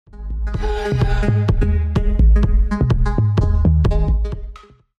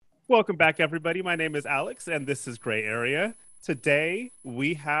Welcome back, everybody. My name is Alex, and this is Gray Area. Today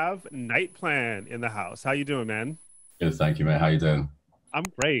we have Night Plan in the house. How you doing, man? Good, thank you, mate. How you doing? I'm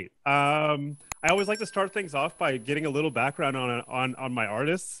great. I always like to start things off by getting a little background on my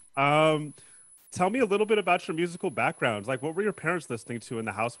artists. Tell me a little bit about your musical backgrounds. Like, what were your parents listening to in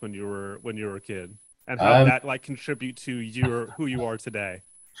the house when you were a kid, and how did Um, that like contribute to your who you are today?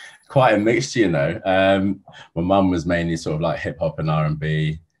 Quite a mixture, you know. My mum was mainly sort of like hip hop and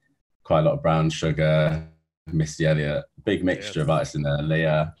R&B, quite a lot of Brown Sugar, Missy Elliott, big mixture of Yes. artists in there,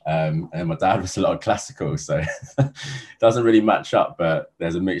 Leah. And my dad was a lot of classical, so doesn't really match up, but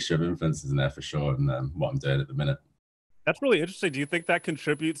there's a mixture of influences in there for sure, and what I'm doing at the minute. That's really interesting. Do you think that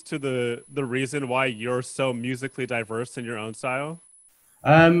contributes to the reason why you're so musically diverse in your own style?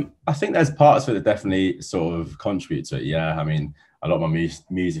 I think there's parts of it that definitely sort of contribute to it. Yeah, I mean, a lot of my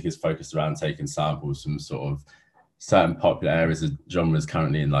music is focused around taking samples from sort of certain popular areas of genres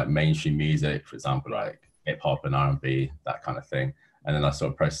currently in like mainstream music, for example, Right. like hip hop and R&B, that kind of thing. And then I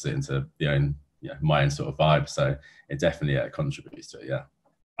sort of process it into my own sort of vibe. So it definitely contributes to it. Yeah,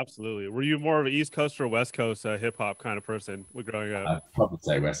 Absolutely. Were you more of an East Coast or West Coast hip hop kind of person when growing up? I'd probably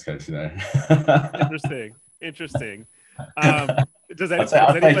say West Coast. You know, Interesting. Interesting. Um, does I'd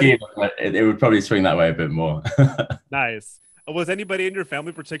take anybody either, but it would probably swing that way a bit more. nice? Was anybody in your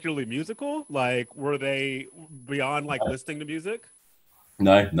family particularly musical? Like, were they beyond like listening to music?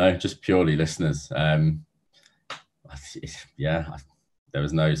 No, no, just purely listeners. Yeah, there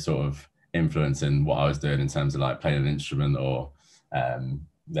was no sort of influence in what I was doing in terms of like playing an instrument or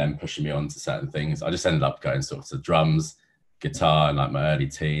them pushing me on to certain things. I just ended up going sort of to drums, guitar in like my early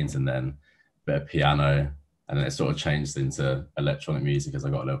teens, and then a bit of piano, and then it sort of changed into electronic music as I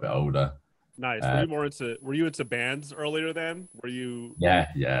got a little bit older. Nice. Uh, Were you into bands earlier then? Were you yeah,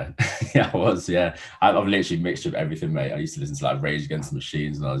 yeah, yeah, I was. Yeah, I've literally mixed of everything, mate. I used to listen to like Rage Against the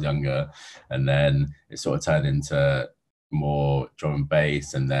Machines when I was younger, and then it sort of turned into more drum and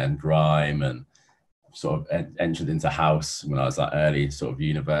bass, and then grime, and sort of entered into house when I was like early sort of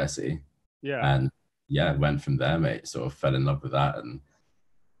university, yeah. and yeah, went from there, mate. Sort of fell in love with that and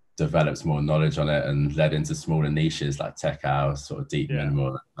developed more knowledge on it, and led into smaller niches like tech house, sort of deep Yeah.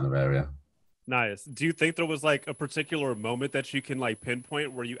 minimal, that kind of area. Nice. Do you think there was like a particular moment that you can like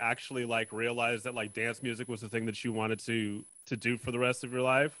pinpoint where you actually like realized that like dance music was the thing that you wanted to do for the rest of your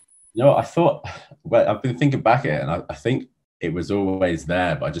life? You know, I thought, well, I've been thinking back at it, and I think it was always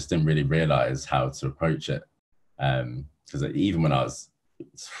there, but I just didn't really realize how to approach it. Because even when I was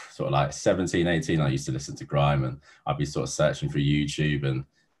sort of like 17, 18, I used to listen to grime, and I'd be sort of searching for YouTube and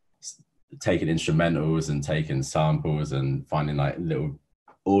taking instrumentals and taking samples and finding like little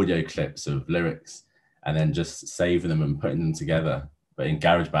audio clips of lyrics and then just saving them and putting them together, but in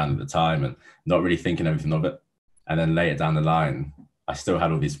GarageBand at the time and not really thinking anything of it. And then later down the line, I still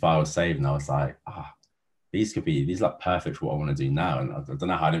had all these files saved, and I was like, these like perfect for what I want to do now. And I don't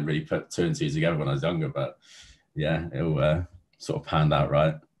know how I didn't really put two and two together when I was younger, but yeah, it all sort of panned out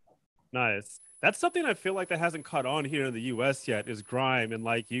right. Nice. That's something I feel like that hasn't caught on here in the US yet is grime and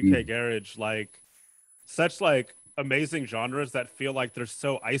like UK Mm. garage, like such like amazing genres that feel like they're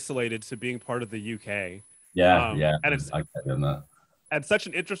so isolated to being part of the UK. Yeah, yeah, And it's I get you on that. and such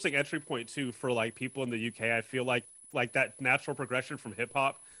an interesting entry point too for like people in the UK. I feel like that natural progression from hip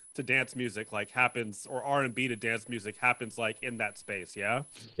hop to dance music like happens or R&B to dance music happens like in that space, yeah?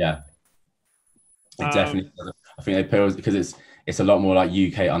 Yeah, it Um definitely does. I think they put because it's a lot more like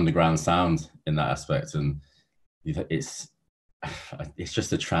UK underground sound in that aspect, and it's it's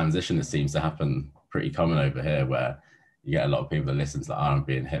just a transition that seems to happen pretty common over here, where you get a lot of people that listen to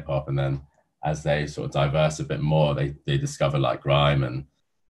R&B and hip hop, and then as they sort of diverse a bit more, they discover like grime and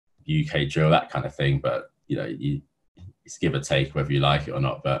UK drill, that kind of thing. But it's give or take whether you like it or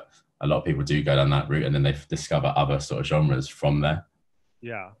not. But a lot of people do go down that route, and then they discover other sort of genres from there.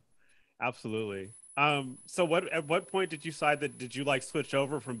 yeah, absolutely. So what at what point did you decide that did you like switch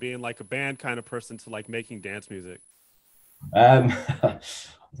over from being like a band kind of person to like making dance music? I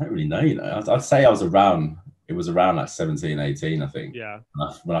don't really know. I'd say I was around. It was around like 17, 18, I think. Yeah.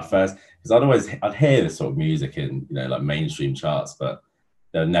 When I first, because I'd hear this sort of music in like mainstream charts, but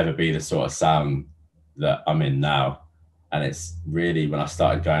there'd never be the sort of sound that I'm in now. And it's really when I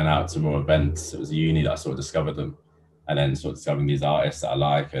started going out to more events, it was uni that I sort of discovered them, and then sort of discovering these artists that I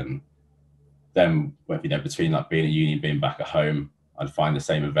like, and then between like being at uni and being back at home, I'd find the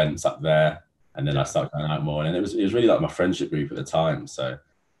same events up there, and then I Yeah. started going out more, and it was really like my friendship group at the time, so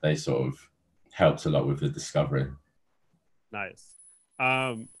they sort of helped a lot with the discovery. Nice.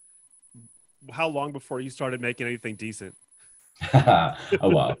 Um how long before you started making anything decent? Oh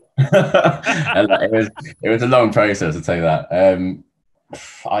wow. And it was a long process, to tell you that.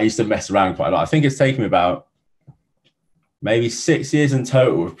 I used to mess around quite a lot. I think it's taken me about maybe 6 years in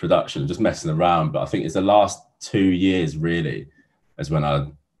total of production, just messing around. But I think it's the last 2 years really is when I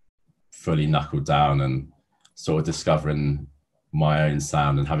fully knuckled down and sort of discovering my own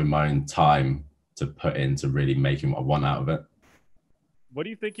sound and having my own time to put into really making what I want out of it. What do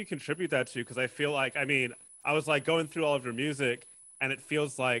you think you contribute that to? Because I feel like, I mean, I was like going through all of your music, and it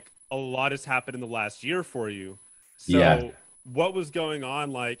feels like a lot has happened in the last year for you. Yeah. So, what was going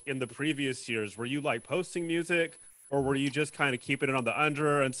on like in the previous years? Were you like posting music, or were you just kind of keeping it on the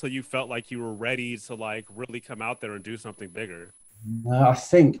under until you felt like you were ready to like really come out there and do something bigger? I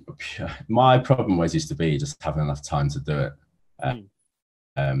think my problem always used to be just having enough time to do it. Mm,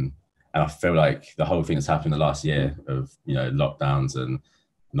 Um, and I feel like the whole thing that's happened the last year of, lockdowns and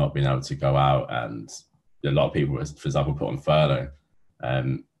not being able to go out, and a lot of people, for example, put on furlough.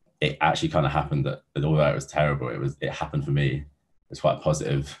 Um, it actually kind of happened that although it was terrible, it happened for me. It's quite a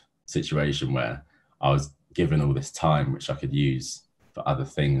positive situation where I was given all this time which I could use for other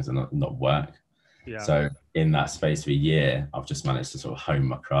things and not work. yeah. So in that space of a year, I've just managed to sort of hone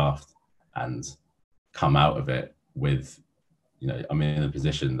my craft and come out of it with, I'm in a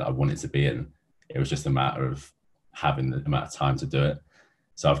position that I wanted to be in. It was just a matter of having the amount of time to do it.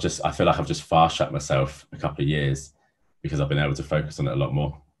 So I feel like I've just fast tracked myself a couple of years because I've been able to focus on it a lot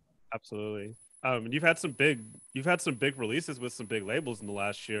more. Absolutely. And you've had some big releases with some big labels in the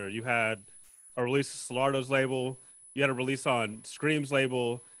last year. You had a release of Solardo's label. You had a release on Scream's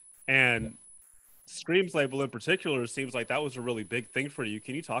label, and Scream's label in particular seems like that was a really big thing for you.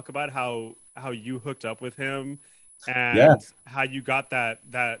 Can you talk about how you hooked up with him Yeah, and how you got that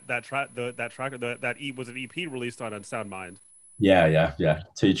track that track that E was an EP released on Unsound Mind? yeah.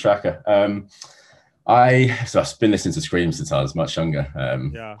 Two tracker. I've been listening to Scream since I was much younger.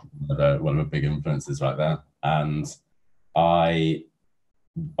 Yeah. One of the big influences right there, and I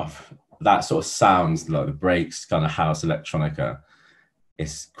that sort of sounds like the breaks, kind of house electronica.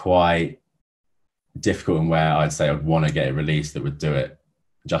 It's quite difficult in where I'd say I'd want to get it released that would do it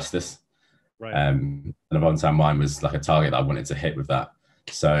justice. Right. And Unsound Mind was like a target that I wanted to hit with that.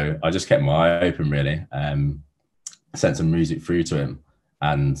 So I just kept my eye open really. Sent some music through to him,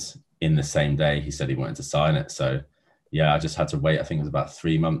 and in the same day he said he wanted to sign it. So yeah, I just had to wait. I think it was about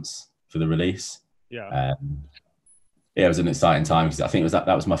 3 months for the release. Yeah. Yeah, it was an exciting time because I think it was that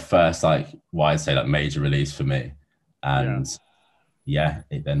was my first like why I'd say like major release for me. Yeah. And yeah,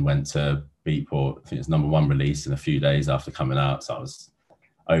 it then went to Beatport. I think it was number one release in a few days after coming out. So I was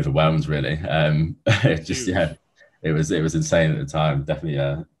overwhelmed really. It just Huge. yeah, it was insane at the time. Definitely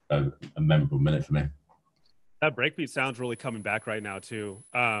a memorable minute for me. That breakbeat sounds really coming back right now too.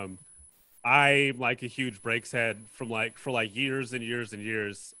 I'm like a huge breaks head from like for like years and years and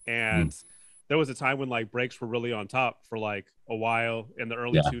years. Mm, And there was a time when like breaks were really on top for like a while in the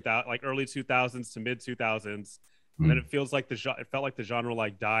early yeah. 2000 like early 2000s to mid 2000s. And then Mm, it feels like it felt like the genre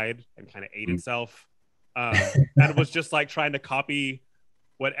like died and kind of ate mm. itself. And it was just like trying to copy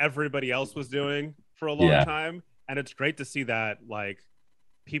what everybody else was doing for a long Yeah, time. And it's great to see that like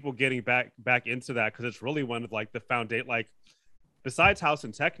people getting back into that because it's really one of like the foundation like besides house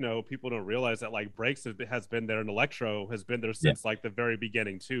and techno, people don't realize that like breaks has been there and electro has been there yeah, since like the very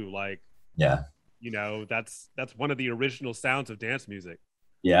beginning too. Like, yeah, that's one of the original sounds of dance music.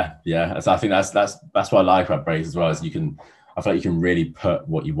 yeah. So I think that's what I like about breaks as well. Is I feel like you can really put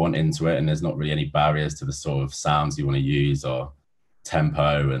what you want into it, and there's not really any barriers to the sort of sounds you want to use or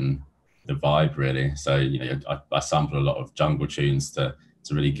tempo and the vibe really. So I sampled a lot of jungle tunes to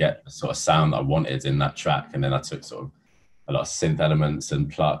really get the sort of sound that I wanted in that track, and then I took sort of a lot of synth elements and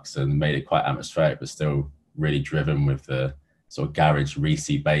plucks and made it quite atmospheric, but still really driven with the sort of garage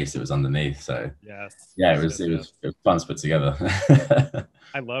Reese bass that was underneath. So Yes, yeah, yes, yes, yes. it was fun to put together.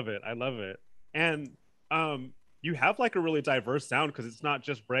 I love it. I love it. And you have like a really diverse sound because it's not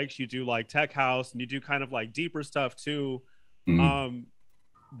just breaks. You do like tech house and you do kind of like deeper stuff too. Mm. Um,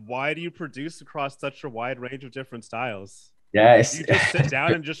 why do you produce across such a wide range of different styles? Yeah, You just sit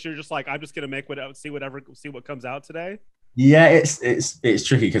down and you're just like I'm just gonna make whatever see what comes out today. yeah, it's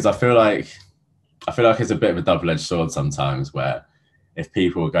tricky because I feel like it's a bit of a double-edged sword sometimes where if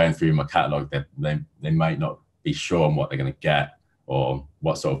people are going through my catalog, they might not be sure on what they're going to get or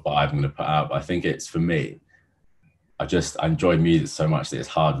what sort of vibe I'm going to put out. But I think it's for me, I enjoy music so much that it's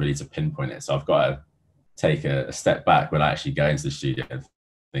hard really to pinpoint it. So I've got to take a step back when I actually go into the studio and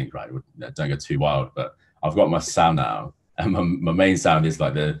think, right, don't go too wild. But I've got my sound now, and my main sound is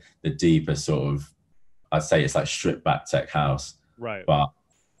like the deeper sort of, I'd say it's like stripped back tech house, Right. but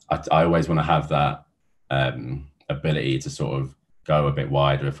I always want to have that ability to sort of go a bit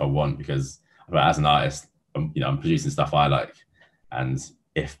wider if I want, because as an artist, I'm producing stuff I like, and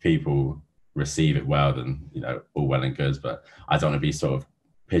if people receive it well, then all well and good. But I don't want to be sort of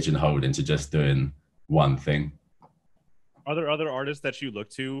pigeonholed into just doing one thing. Are there other artists that you look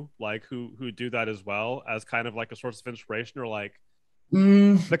to, like who do that as well, as kind of like a source of inspiration, or like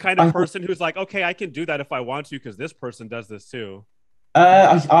the kind of person who's like, okay, I can do that if I want to because this person does this too?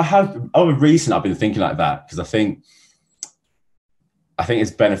 I have over recent I've been thinking like that, because I think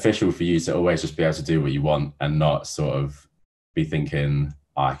it's beneficial for you to always just be able to do what you want and not sort of be thinking,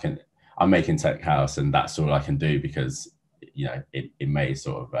 I'm making tech house and that's all I can do, because it may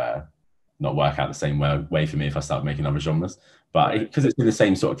sort of not work out the same way for me if I start making other genres. But because it's in the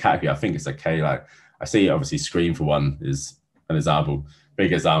same sort of category, I think it's okay. Like I see, obviously, Scream for one is an example.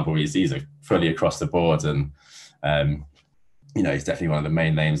 Big example. He's fully across the board, and he's definitely one of the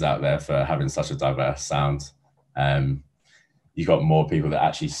main names out there for having such a diverse sound. You got more people that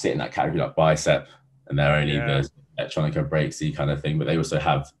actually sit in that category, like Bicep, and they're only the electronica breaksy kind of thing, but they also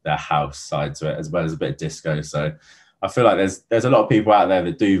have their house side to it as well as a bit of disco. So I feel like there's a lot of people out there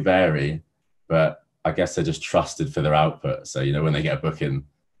that do vary, but I guess they're just trusted for their output. So when they get a booking,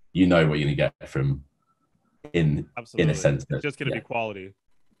 what you're going to get from in a sense. It's just going to be quality.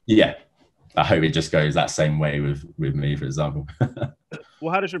 Yeah, I hope it just goes that same way with me, for example.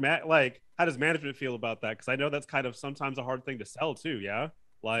 Well, how does how does management feel about that? Because I know that's kind of sometimes a hard thing to sell too. Yeah.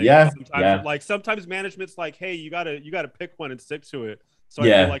 Sometimes management's like, hey, you gotta pick one and stick to it. So I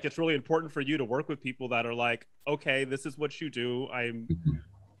feel like it's really important for you to work with people that are like, okay, this is what you do. I'm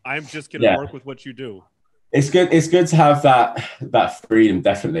just gonna work with what you do. It's good to have that freedom,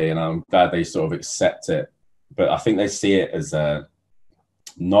 definitely, and I'm glad they sort of accept it. But I think they see it as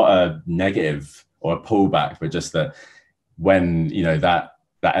not a negative or a pullback, but just that when that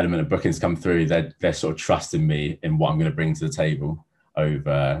element of bookings come through, they're sort of trusting me in what I'm going to bring to the table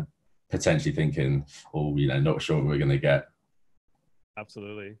over potentially thinking, not sure what we're going to get.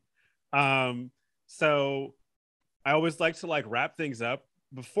 Absolutely. So I always like to wrap things up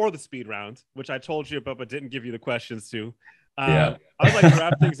before the speed round, which I told you about but didn't give you the questions to. I would like to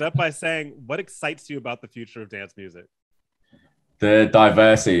wrap things up by saying, what excites you about the future of dance music? The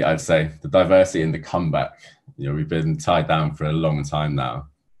diversity, I'd say, the diversity and the comeback. We've been tied down for a long time now.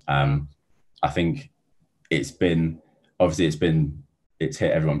 I think it's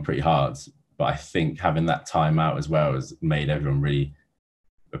hit everyone pretty hard, but I think having that time out as well has made everyone really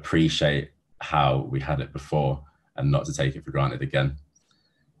appreciate how we had it before and not to take it for granted again.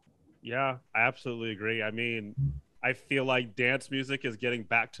 Yeah, I absolutely agree. I mean, I feel like dance music is getting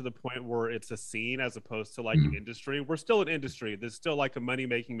back to the point where it's a scene as opposed to an industry. We're still an industry. There's still a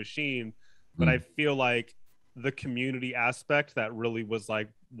money-making machine, but I feel like the community aspect that really was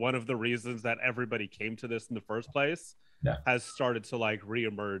one of the reasons that everybody came to this in the first place has started to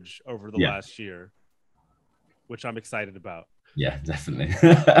reemerge over the last year, which I'm excited about. Yeah, definitely.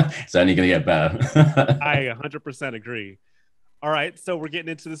 It's only going to get better. I 100% agree. All right, so we're getting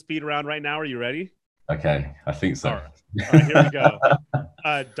into the speed round right now. Are you ready? Okay, I think so. All right, here we go.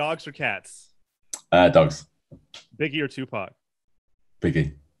 Dogs or cats? Dogs. Biggie or Tupac?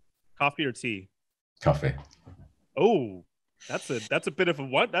 Biggie. Coffee or tea? Coffee. Oh, that's a bit of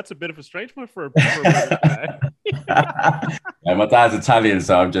a strange one for a guy. Yeah, my dad's Italian,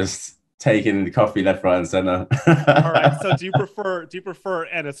 so I'm just taking the coffee left, right, and center. All right. So do you prefer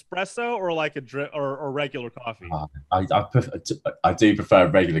an espresso or a drip or regular coffee? I do prefer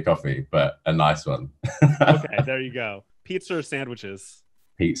regular coffee, but a nice one. Okay, there you go. Pizza or sandwiches?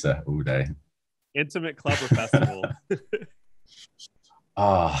 Pizza all day. Intimate club or festival?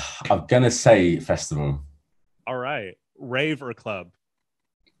 I'm gonna say festival. All right. Rave or club?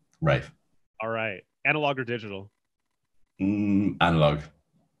 Rave. All right. Analog or digital? Analog.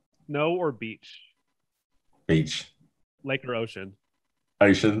 Snow or beach? Beach. Lake or ocean?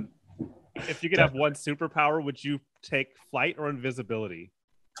 Ocean. If you could have one superpower, would you take flight or invisibility?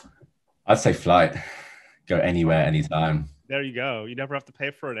 I'd say flight. Go anywhere, anytime. There you go. You never have to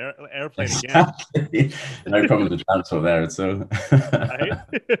pay for an airplane again. No problem with the transport there at all.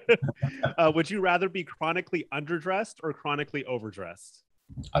 Right? Would you rather be chronically underdressed or chronically overdressed?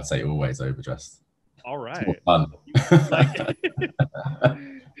 I'd say always overdressed. All right. Fun.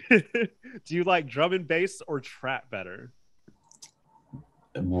 Do you like drum and bass or trap better?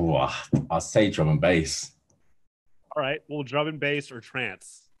 I'll say drum and bass. All right. Well, drum and bass or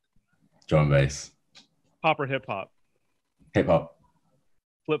trance? Drum and bass. Pop or hip hop? Hip hop.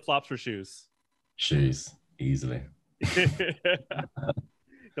 Flip flops or shoes? Shoes, easily.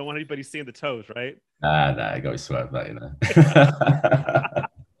 Don't want anybody seeing the toes, right? Nah, I got to swerve that,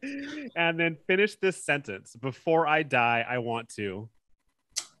 And then finish this sentence. Before I die, I want to.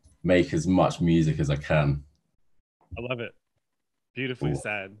 Make as much music as I can. I love it. Beautifully Ooh.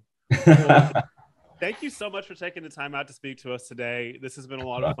 said. Well, thank you so much for taking the time out to speak to us today. This has been a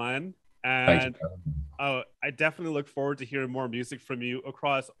lot of fun. Thank you. And I definitely look forward to hearing more music from you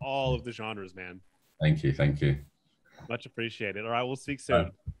across all of the genres, man. Thank you. Thank you. Much appreciated. All right, we'll speak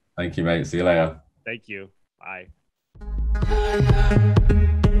soon. Thank you, mate. See you later. Thank you. Bye.